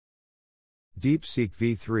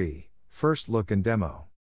DeepSeek-V3, First Look and Demo.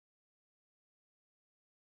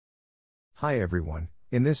 Hi everyone,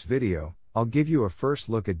 in this video, I'll give you a first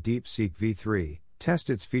look at DeepSeek-V3,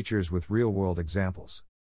 test its features with real-world examples.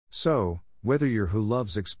 So, whether you're who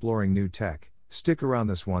loves exploring new tech, stick around,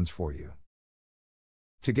 this one's for you.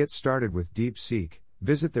 To get started with DeepSeek,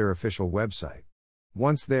 visit their official website.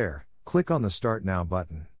 Once there, click on the Start Now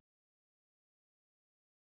button.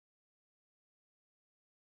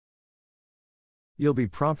 You'll be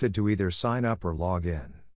prompted to either sign up or log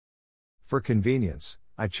in. For convenience,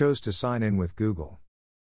 I chose to sign in with Google.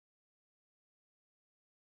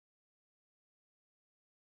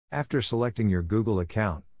 After selecting your Google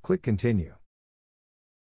account, click Continue.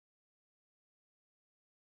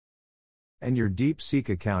 And your DeepSeek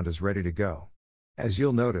account is ready to go. As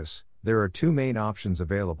you'll notice, there are two main options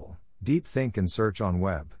available: Deep Think and Search on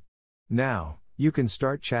Web. Now, you can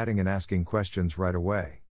start chatting and asking questions right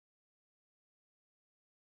away.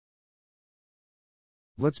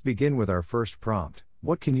 Let's begin with our first prompt: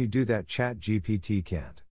 what can you do that ChatGPT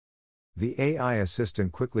can't? The AI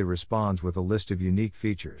assistant quickly responds with a list of unique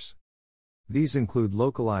features. These include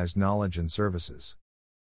localized knowledge and services,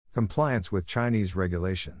 compliance with Chinese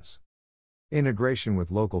regulations, integration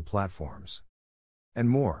with local platforms, and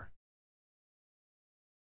more.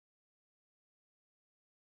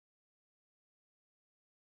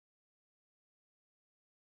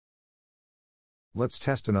 Let's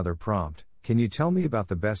test another prompt: can you tell me about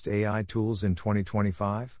the best AI tools in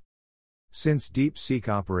 2025? Since DeepSeek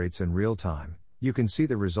operates in real time, you can see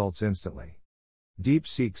the results instantly.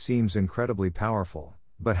 DeepSeek seems incredibly powerful,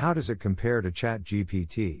 but how does it compare to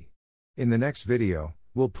ChatGPT? In the next video,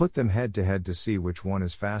 we'll put them head to head to see which one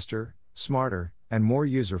is faster, smarter, and more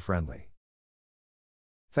user-friendly.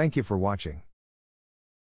 Thank you for watching.